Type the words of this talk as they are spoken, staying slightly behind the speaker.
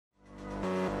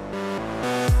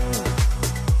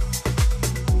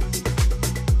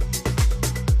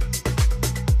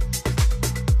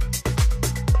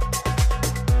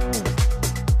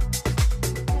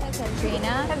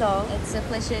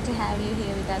pleasure to have you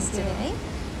here with us today.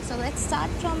 So let's start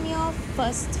from your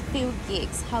first few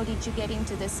gigs. How did you get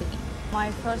into the scene?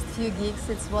 My first few gigs,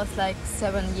 it was like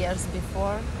 7 years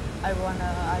before. I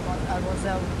was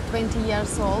 20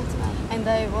 years old, and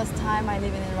I was time I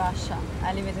live in Russia.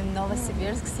 I live in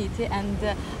Novosibirsk city, and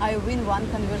I win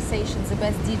one conversation, the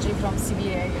best DJ from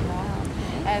Siberia, you know.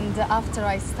 And after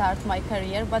I start my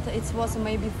career, but it was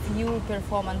maybe few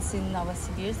performance in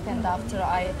Novosibirsk, and after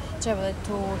I traveled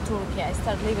to Turkey. I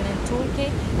started living in Turkey,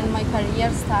 and my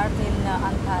career started in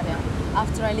Antalya.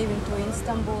 After I live into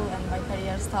Istanbul, and my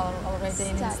career started already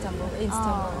in Istanbul.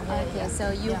 Okay,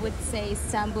 so you would say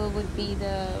Istanbul would be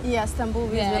the... Yeah, Istanbul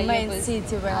is the main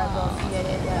city where I go.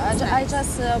 I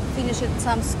just finished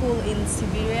some school in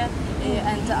Siberia,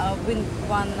 and win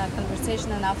one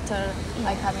conversation, and after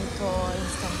I coming to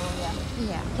Istanbul.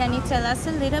 Can you tell us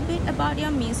a little bit about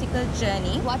your musical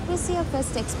journey? What was your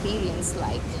first experience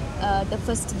like? The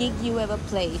first gig you ever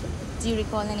played? Do you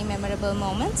recall any memorable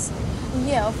moments?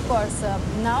 Yeah, of course.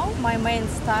 Now my main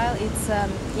style is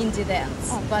indie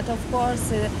dance, but of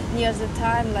course near the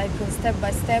time, like step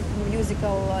by step,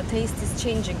 musical taste is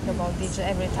changing about DJ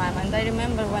every time. And I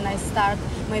remember when I start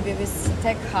maybe with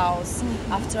tech house,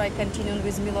 after I continued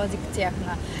with melodic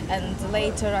techno, and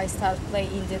later I start play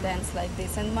indie dance like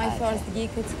this. And my first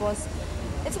gig,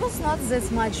 it was not this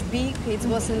much big. It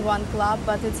was in one club,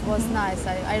 but it was nice.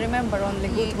 I remember only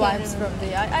good vibes from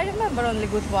the. I remember only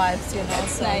good vibes, you know.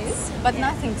 That's nice. But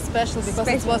nothing special because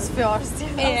it was first. You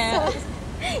know,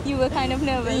 you were kind of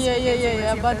nervous.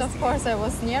 Yeah. But of course I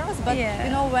was nervous. But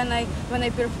you know, when I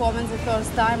performed the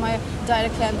first time, I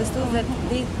directly understood that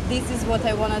this is what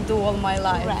I want to do all my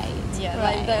life. Right. Yeah.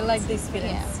 Right. Like this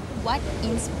feeling. Yeah. What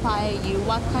inspired you?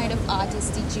 What kind of artists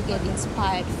did you get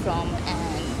inspired from? And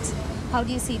how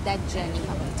do you see that journey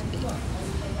coming to be?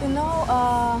 You know,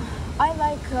 I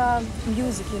like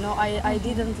music, you know. I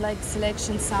didn't like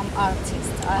selection some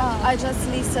artists. I just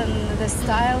listen the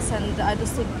styles and I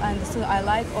understood I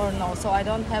like or no. So I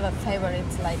don't have a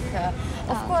favorite. Like,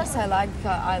 of course I like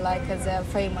the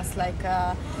famous like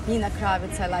Nina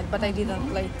Kravitz. I like, but I didn't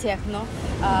play techno.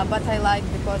 But I like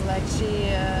because like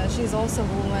she's also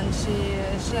a woman.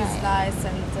 She's nice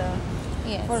and.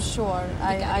 For sure,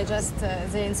 I just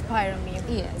they inspire me.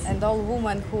 Yes. And all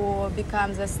women who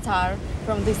becomes a star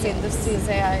from this industry,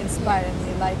 they are inspiring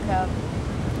me. Like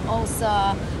also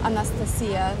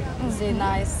Anastasia, they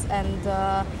nice, and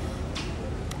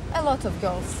a lot of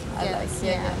girls I like.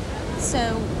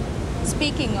 So,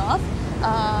 speaking of,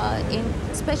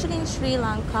 especially in Sri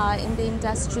Lanka, in the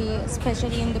industry,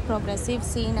 especially in the progressive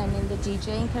scene and in the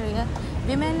DJing career,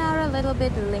 women are a little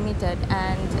bit limited,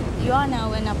 and you are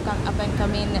now an up and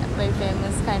coming, very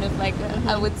famous kind of like,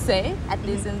 I would say, at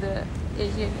least in the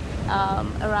Asian,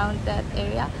 around that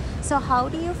area. So how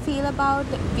do you feel about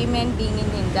women being in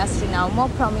the industry now, more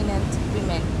prominent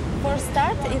women? For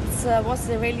start, it was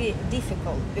really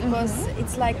difficult because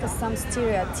it's like some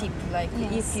stereotype. Like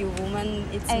if you woman,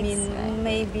 it means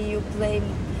maybe you play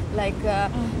like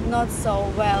not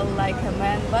so well like a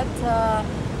man. But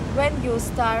when you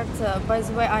start, by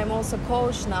the way, I'm also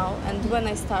coach now, and when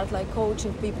I start like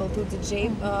coaching people to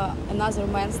DJ, another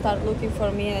man start looking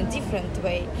for me in a different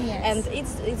way. And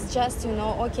it's just, you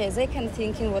know, okay, they can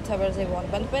think in whatever they want,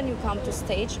 but when you come to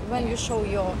stage, when you show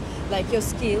your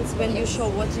skills, when you show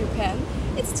what you can,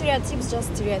 it's stereotypes,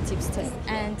 just stereotypes still.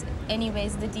 And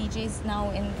anyways, the DJs now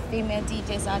and female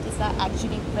DJs, artists are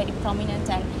actually very prominent,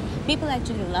 and people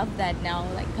actually love that now,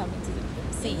 like coming to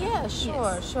the scene. Yeah,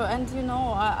 sure. And you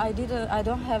know, I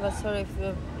don't have a sort of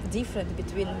difference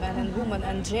between men and women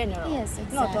in general. Yes,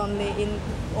 exactly. Not only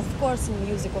of course in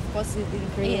music, of course in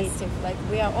creative. Like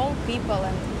we are all people,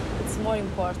 and it's more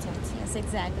important. Yes,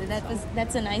 exactly.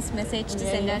 That's a nice message to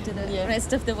send out to the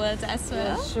rest of the world as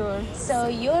well. Yeah, sure. So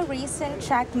your recent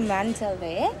track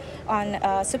Mandalay on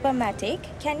Supermatic,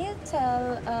 can you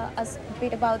tell us a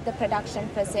bit about the production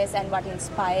process and what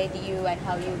inspired you and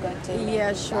how you got to make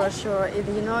Yeah, sure.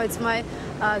 You know, it's my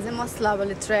the most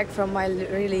lovely track from my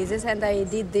releases, and I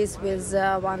did this with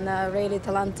one really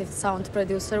talented sound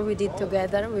producer. We did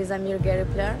together with Amir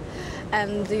Geripler.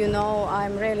 And you know,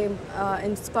 I'm really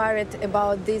inspired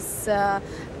about this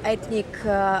ethnic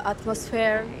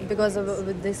atmosphere because of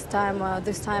this time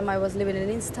I was living in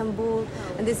Istanbul,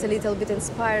 and this a little bit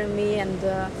inspired me, and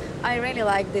I really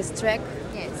like this track.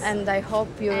 Yes. And I hope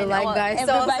you like guys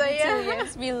everybody also. Too,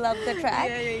 yes, we love the track.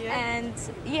 And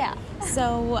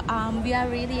so we are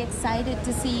really excited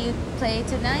to see you play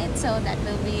tonight. So that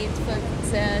will be it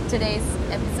for today's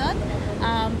episode.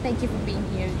 Thank you for being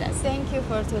here with us. Thank you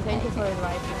for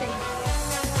inviting me.